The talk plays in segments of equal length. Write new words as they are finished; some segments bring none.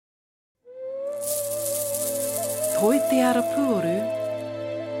Toitearapuru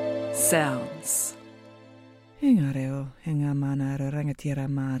sounds. Hinga reo, hinga mana rangatira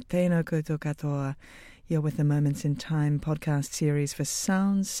ma tēnā koutou katoa. You're with the Moments in Time podcast series for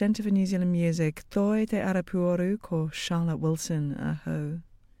Sounds, Centre for New Zealand Music. Toi te arapuoru ko Charlotte Wilson, aho.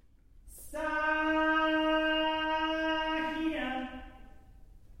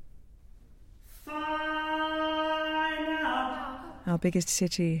 Our biggest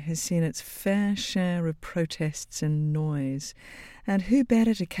city has seen its fair share of protests and noise. And who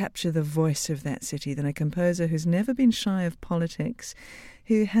better to capture the voice of that city than a composer who's never been shy of politics,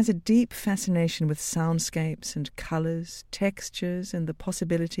 who has a deep fascination with soundscapes and colours, textures and the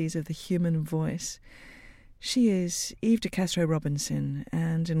possibilities of the human voice. She is Eve de Castro Robinson,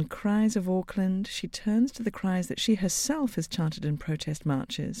 and in Cries of Auckland she turns to the cries that she herself has chanted in protest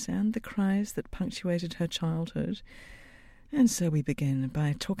marches and the cries that punctuated her childhood. And so we begin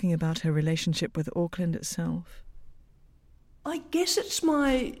by talking about her relationship with Auckland itself. I guess it's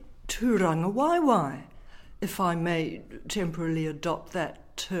my tūranga waiwai, if I may temporarily adopt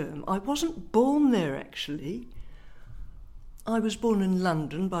that term. I wasn't born there, actually. I was born in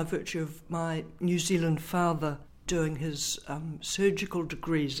London by virtue of my New Zealand father doing his surgical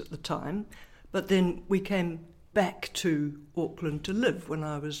degrees at the time, but then we came back to Auckland to live when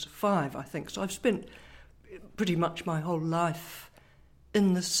I was 5, I think. So I've spent pretty much my whole life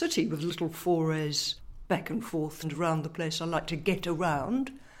in the city with little forays back and forth and around the place. I like to get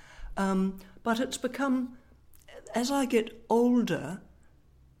around. But it's become, as I get older,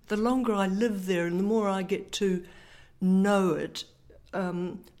 the longer I live there and the more I get to know it,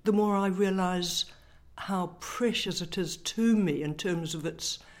 the more I realise how precious it is to me in terms of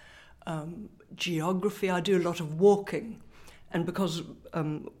its geography. I do a lot of walking. And because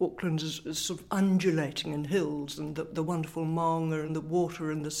Auckland is sort of undulating in hills and the wonderful maunga and the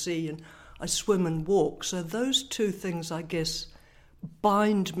water and the sea, and I swim and walk. So those two things, I guess,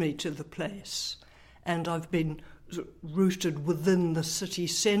 bind me to the place. And I've been sort of rooted within the city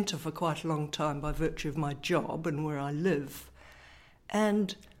centre for quite a long time by virtue of my job and where I live.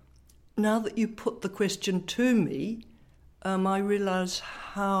 And now that you put the question to me, I realise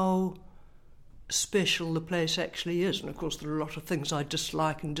how special the place actually is. And of course there are a lot of things I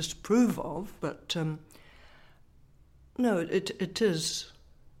dislike and disapprove of, but no, it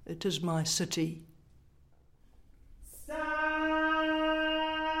is my city.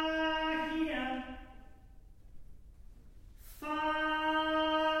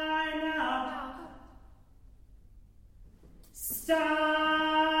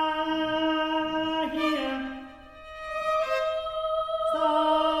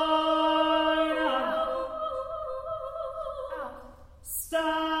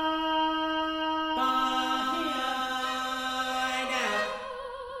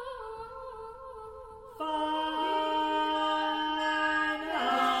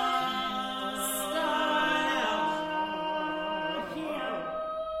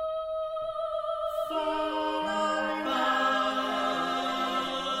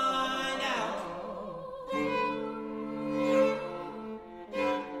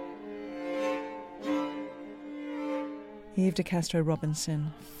 Eve de Castro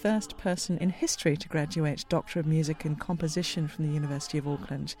Robinson, first person in history to graduate Doctor of Music in Composition from the University of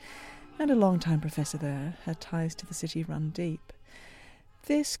Auckland, and a long-time professor there. Her ties to the city run deep.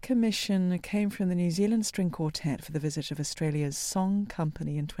 This commission came from the New Zealand String Quartet for the visit of Australia's Song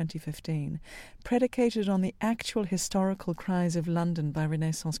Company in 2015, predicated on the actual historical cries of London by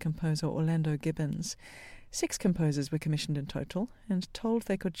Renaissance composer Orlando Gibbons. 6 composers were commissioned in total and told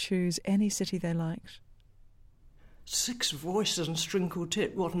they could choose any city they liked. 6 voices and string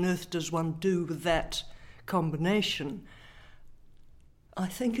quartet, what on earth does one do with that combination? I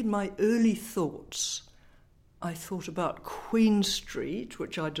think in my early thoughts, I thought about Queen Street,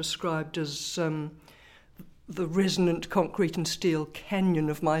 which I described as the resonant concrete and steel canyon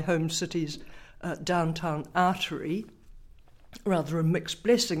of my home city's downtown artery. Rather a mixed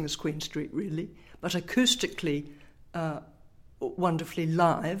blessing as Queen Street, really, but acoustically wonderfully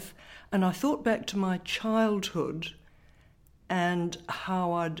live. And I thought back to my childhood and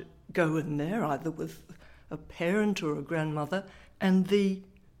how I'd go in there, either with a parent or a grandmother, and the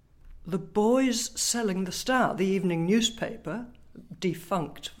boys selling the Star, the evening newspaper,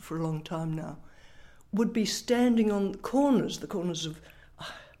 defunct for a long time now, would be standing on the corners of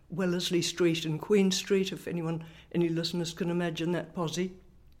Wellesley Street and Queen Street, if any listeners can imagine that posse,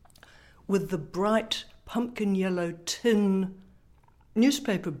 with the bright pumpkin yellow tin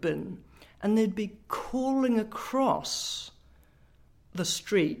newspaper bin, and they'd be calling across the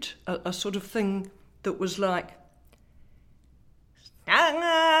street a sort of thing that was like,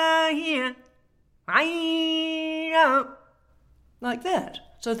 "Stanga here, like that.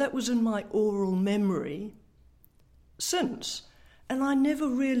 So that was in my oral memory since. And I never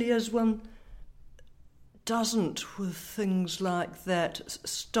really, as one doesn't with things like that,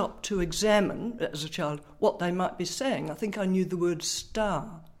 stop to examine, as a child, what they might be saying. I think I knew the word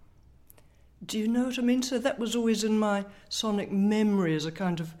star. Do you know what I mean? So that was always in my sonic memory as a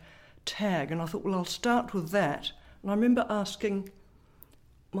kind of tag, and I thought, well, I'll start with that. And I remember asking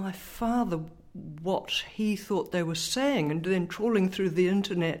my father what he thought they were saying, and then trawling through the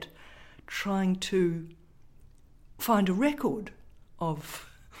internet trying to find a record of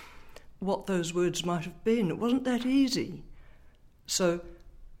what those words might have been. It wasn't that easy. So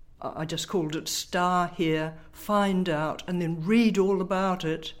I just called it star here, find out, and then read all about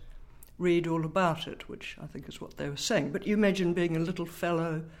it, which I think is what they were saying. But you imagine being a little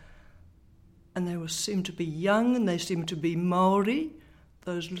fellow, and they seemed to be young, and they seemed to be Maori,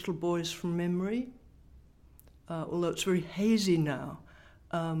 those little boys from memory, although it's very hazy now.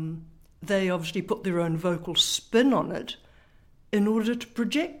 They obviously put their own vocal spin on it in order to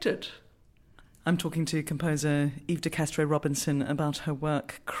project it. I'm talking to composer Eve de Castro Robinson about her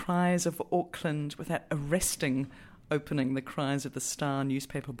work Cries of Auckland, with that arresting opening, The Cries of the Star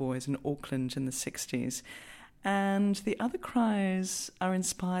newspaper boys in Auckland in the 60s. And the other cries are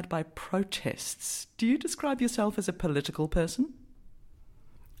inspired by protests. Do you describe yourself as a political person?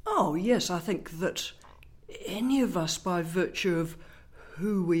 Oh, yes, I think that any of us, by virtue of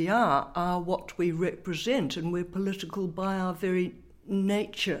who we are what we represent, and we're political by our very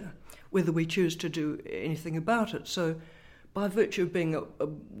nature, whether we choose to do anything about it. So by virtue of being a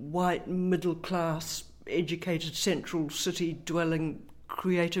white, middle-class, educated, central city-dwelling,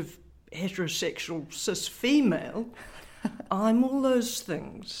 creative, heterosexual, cis female, I'm all those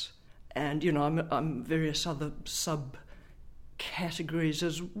things. And, you know, I'm various other sub-categories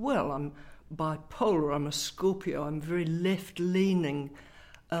as well. I'm bipolar, I'm a Scorpio, I'm very left-leaning.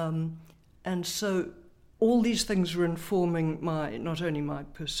 And so all these things are informing not only my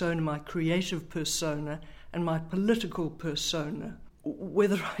persona, my creative persona, and my political persona,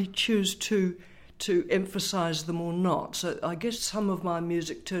 whether I choose to emphasise them or not. So I guess some of my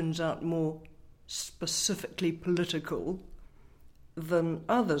music turns out more specifically political than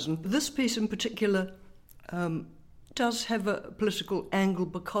others. And this piece in particular does have a political angle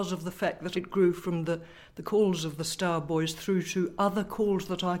because of the fact that it grew from the calls of the Star Boys through to other calls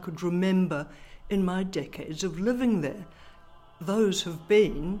that I could remember in my decades of living there. Those have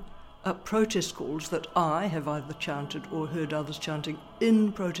been protest calls that I have either chanted or heard others chanting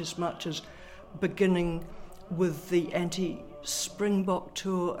in protest marches, beginning with the anti-Springbok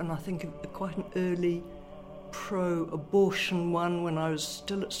tour, and I think quite an early pro-abortion one when I was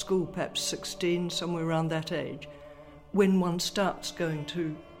still at school, perhaps 16, somewhere around that age, when one starts going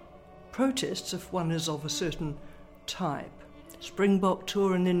to protests if one is of a certain type. Springbok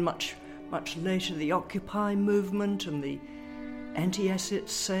tour, and then much later the Occupy movement and the anti-asset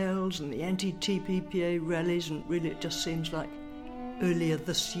sales and the anti-TPPA rallies, and really it just seems like earlier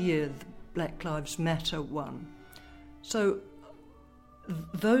this year the Black Lives Matter one. So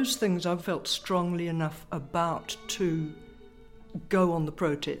those things I felt strongly enough about to go on the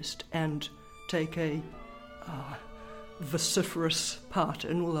protest and take a vociferous part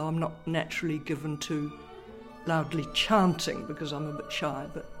in, although I'm not naturally given to loudly chanting because I'm a bit shy,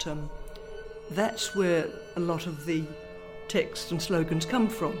 but that's where a lot of the texts and slogans come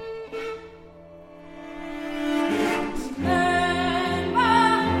from.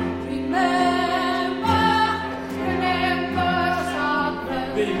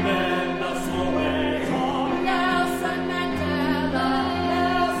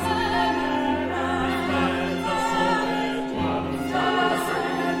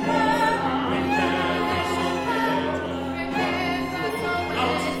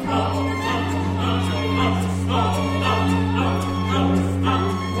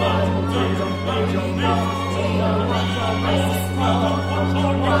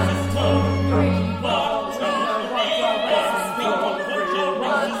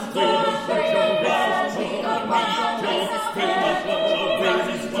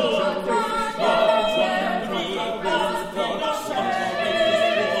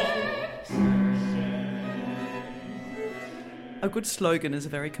 A good slogan is a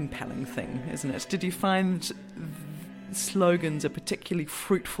very compelling thing, isn't it? Did you find slogans a particularly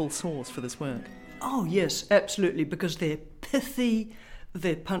fruitful source for this work? Oh, yes, absolutely, because they're pithy,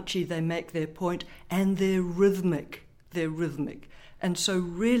 they're punchy, they make their point, and they're rhythmic. And so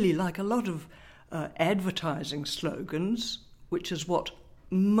really, like a lot of advertising slogans, which is what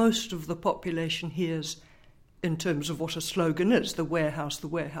most of the population hears in terms of what a slogan is, the warehouse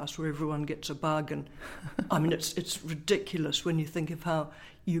where everyone gets a bargain. I mean, it's ridiculous when you think of how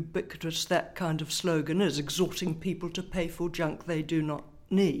ubiquitous that kind of slogan is, exhorting people to pay for junk they do not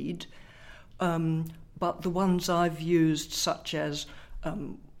need. But the ones I've used, such as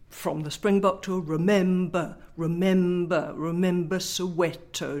from the Springbok Tour, remember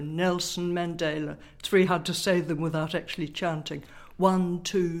Soweto, Nelson Mandela. It's very hard to say them without actually chanting. 1,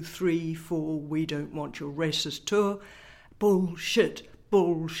 2, 3, 4, we don't want your racist tour. Bullshit.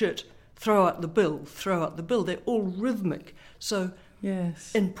 Throw out the bill. They're all rhythmic. So,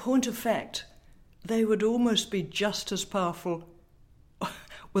 yes, in point of fact, they would almost be just as powerful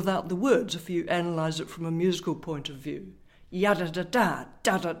without the words if you analyse it from a musical point of view. Yada-da-da,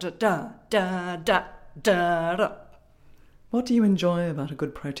 da-da-da-da, da-da-da-da. What do you enjoy about a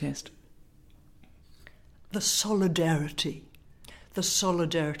good protest? The solidarity,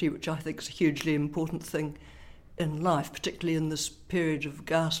 which I think is a hugely important thing in life, particularly in this period of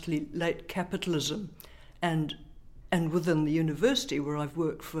ghastly late capitalism and within the university where I've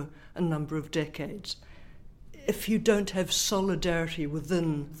worked for a number of decades. If you don't have solidarity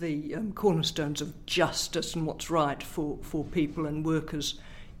within the cornerstones of justice and what's right for people and workers,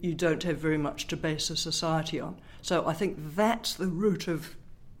 you don't have very much to base a society on. So I think that's the root of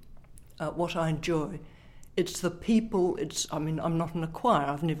what I enjoy. It's the people, I'm not in a choir.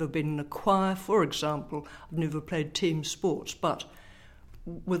 I've never been in a choir, for example. I've never played team sports. But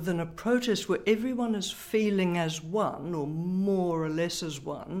within a protest where everyone is feeling as one, or more or less as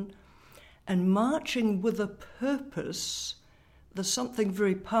one, and marching with a purpose, there's something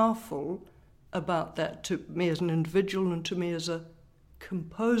very powerful about that to me as an individual and to me as a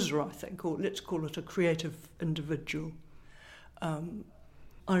composer, I think, or let's call it a creative individual. I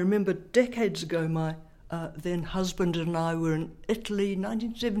remember decades ago my then husband and I were in Italy,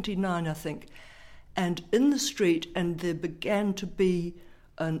 1979, I think, and in the street, and there began to be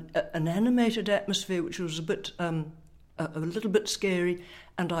an animated atmosphere which was a little bit scary,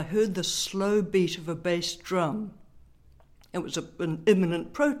 and I heard the slow beat of a bass drum. It was an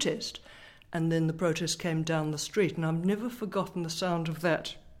imminent protest, and then the protest came down the street, and I've never forgotten the sound of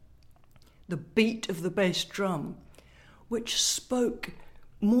that, the beat of the bass drum, which spoke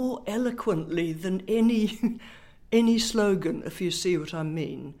more eloquently than any slogan, if you see what I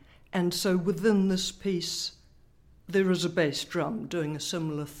mean. And so within this piece, there is a bass drum doing a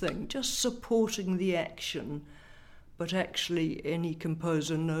similar thing, just supporting the action. But actually, any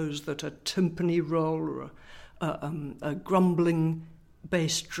composer knows that a timpani roll or a grumbling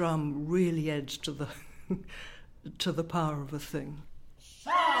bass drum really adds to the to the power of a thing.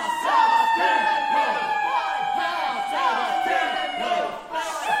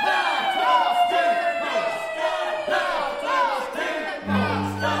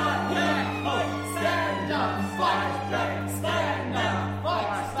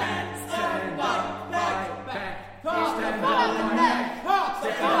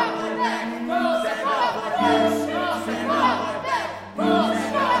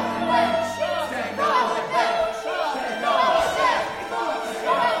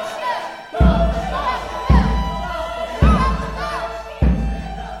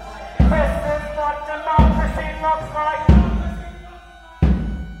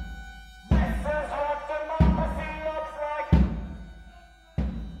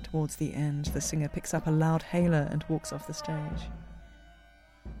 Towards the end, the singer picks up a loud hailer and walks off the stage.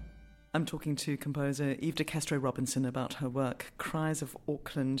 I'm talking to composer Eve de Castro Robinson about her work, Cries of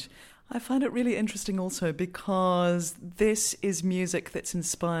Auckland. I find it really interesting also because this is music that's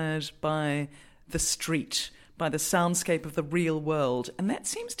inspired by the street, by the soundscape of the real world. And that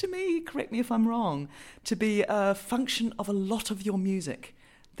seems to me, correct me if I'm wrong, to be a function of a lot of your music,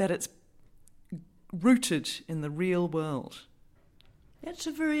 that it's rooted in the real world. That's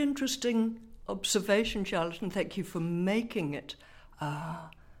a very interesting observation, Charlotte, and thank you for making it. I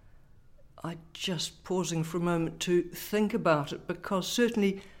just pausing for a moment to think about it, because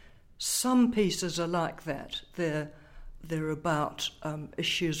certainly some pieces are like that. They're about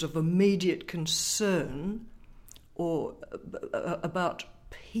issues of immediate concern or about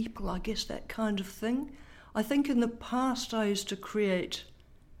people, I guess, that kind of thing. I think in the past I used to create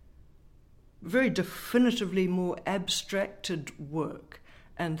very definitively more abstracted work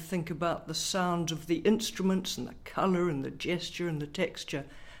and think about the sound of the instruments and the colour and the gesture and the texture.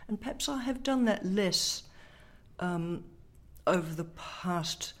 And perhaps I have done that less over the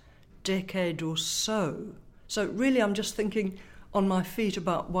past decade or so. So really I'm just thinking on my feet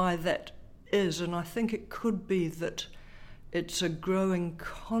about why that is, and I think it could be that it's a growing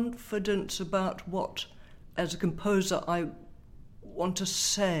confidence about what, as a composer, I want to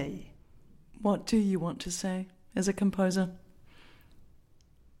say. What do you want to say as a composer?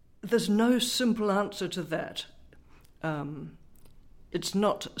 There's no simple answer to that. It's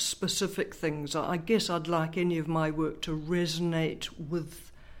not specific things. I guess I'd like any of my work to resonate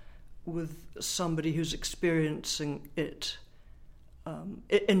with somebody who's experiencing it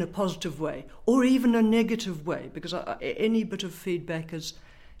in a positive way, or even a negative way, because any bit of feedback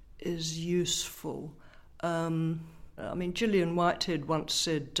is useful. Gillian Whitehead once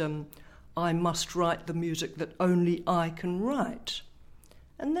said, I must write the music that only I can write.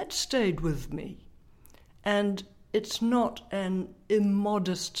 And that stayed with me. And it's not an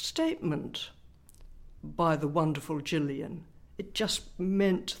immodest statement by the wonderful Gillian. It just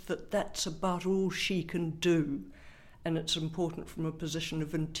meant that that's about all she can do. And it's important from a position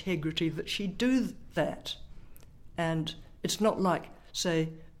of integrity that she do that. And it's not like, say,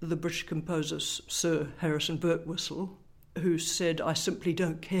 the British composer Sir Harrison Birtwistle, who said, I simply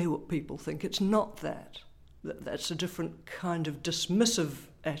don't care what people think. It's not that. That's a different kind of dismissive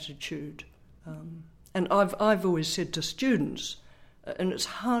attitude. And I've always said to students, and it's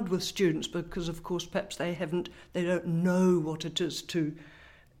hard with students because, of course, perhaps they don't know what it is to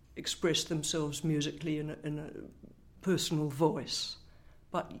express themselves musically in a personal voice.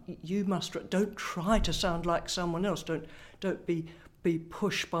 But you don't try to sound like someone else. Don't be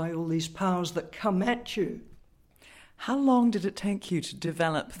pushed by all these powers that come at you. How long did it take you to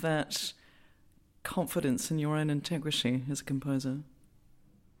develop that confidence in your own integrity as a composer?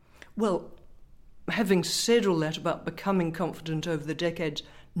 Well, having said all that about becoming confident over the decades,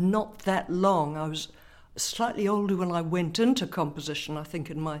 not that long. I was slightly older when I went into composition, I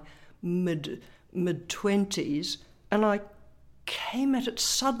think in my mid-20s, and I came at it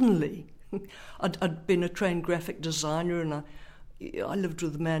suddenly. I'd been a trained graphic designer, and I lived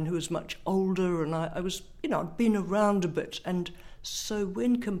with a man who was much older, and I was, I'd been around a bit. And so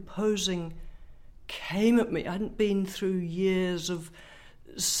when composing came at me, I hadn't been through years of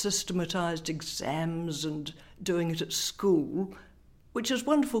systematized exams and doing it at school, which is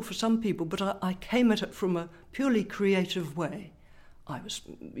wonderful for some people, but I came at it from a purely creative way. I was,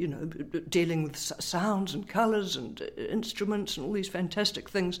 dealing with sounds and colours and instruments and all these fantastic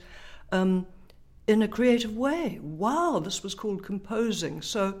things in a creative way. Wow, this was called composing.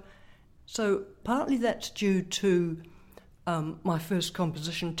 So partly that's due to my first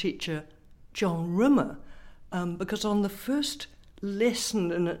composition teacher, John Rimmer, because on the first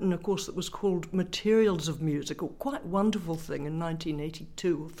lesson in a course that was called Materials of Music, a quite wonderful thing in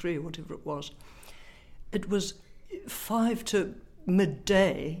 1982 or 3 or whatever it was 5 to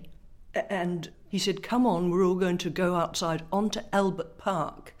midday, and he said, come on, we're all going to go outside onto Albert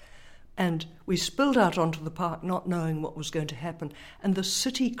Park. And we spilled out onto the park not knowing what was going to happen, and the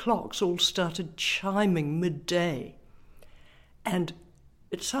city clocks all started chiming midday. And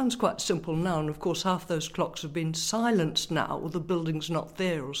it sounds quite simple now, and of course half those clocks have been silenced now, or the building's not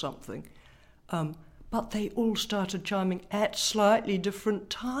there or something. But they all started chiming at slightly different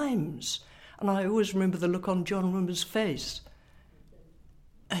times. And I always remember the look on John Rimmer's face.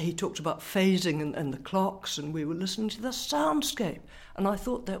 He talked about phasing and the clocks, and we were listening to the soundscape. And I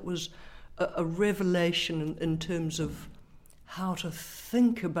thought that was a revelation in terms of how to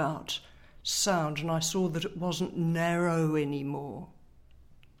think about sound, and I saw that it wasn't narrow anymore.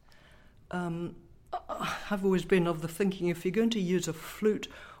 I've always been of the thinking, if you're going to use a flute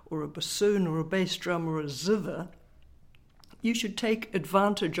or a bassoon or a bass drum or a zither, you should take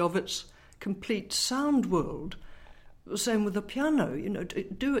advantage of its complete sound world. Same with the piano,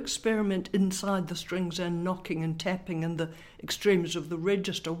 do experiment inside the strings and knocking and tapping and the extremes of the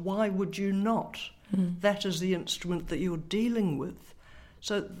register. Why would you not? That is the instrument that you're dealing with.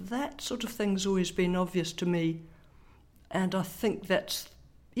 So that sort of thing's always been obvious to me, and I think that's,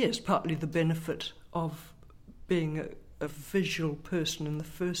 yes, partly the benefit of being a visual person in the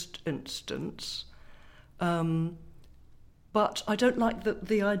first instance. But I don't like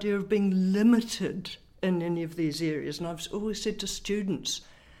the idea of being limited in any of these areas, and I've always said to students,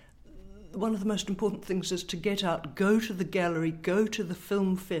 one of the most important things is to get out, go to the gallery, go to the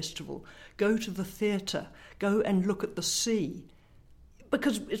film festival, go to the theatre, go and look at the sea,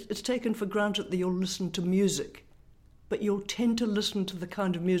 because it's taken for granted that you'll listen to music, but you'll tend to listen to the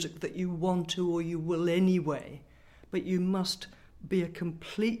kind of music that you want to, or you will anyway. But you must be a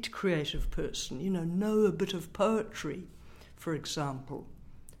complete creative person, know a bit of poetry, for example.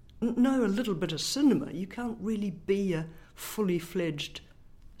 Know a little bit of cinema. You can't really be a fully fledged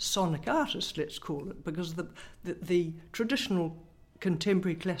sonic artist, let's call it, because the traditional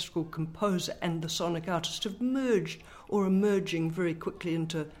contemporary classical composer and the sonic artist have merged or are merging very quickly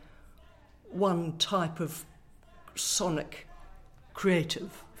into one type of sonic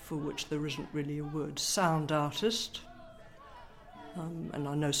creative for which there isn't really a word. Sound artist. And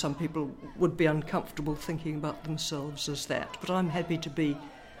I know some people would be uncomfortable thinking about themselves as that, but I'm happy to be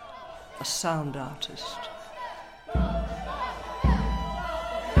a sound artist.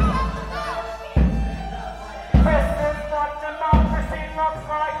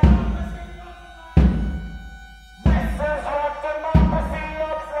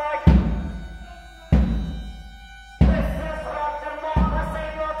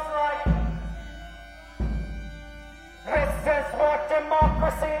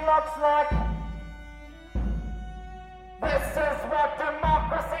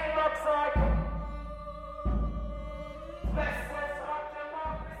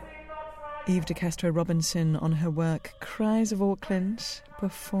 Eve de Castro-Robinson on her work Cries of Auckland,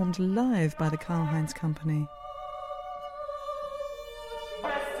 performed live by the Karl-Heinz Company.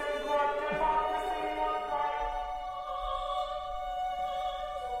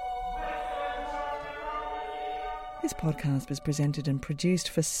 This podcast was presented and produced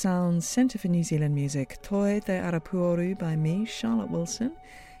for Sounds Centre for New Zealand Music, Toi Te Arapuoru by me, Charlotte Wilson.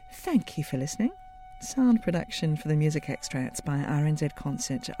 Thank you for listening. Sound production for the music extracts by RNZ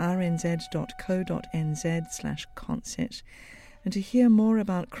Concert, rnz.co.nz/concert. And to hear more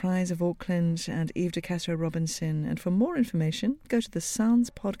about Cries of Auckland and Eve de Castro-Robinson, and for more information, go to the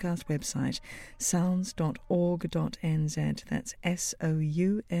Sounds podcast website, sounds.org.nz. That's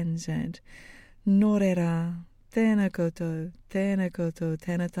SOUNZ. Norera, tēnā koutou, tēnā koutou,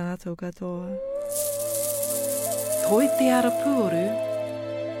 tēnā tātou katoa. Toi Te Arapuoru.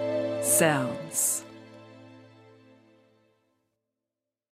 Sounds.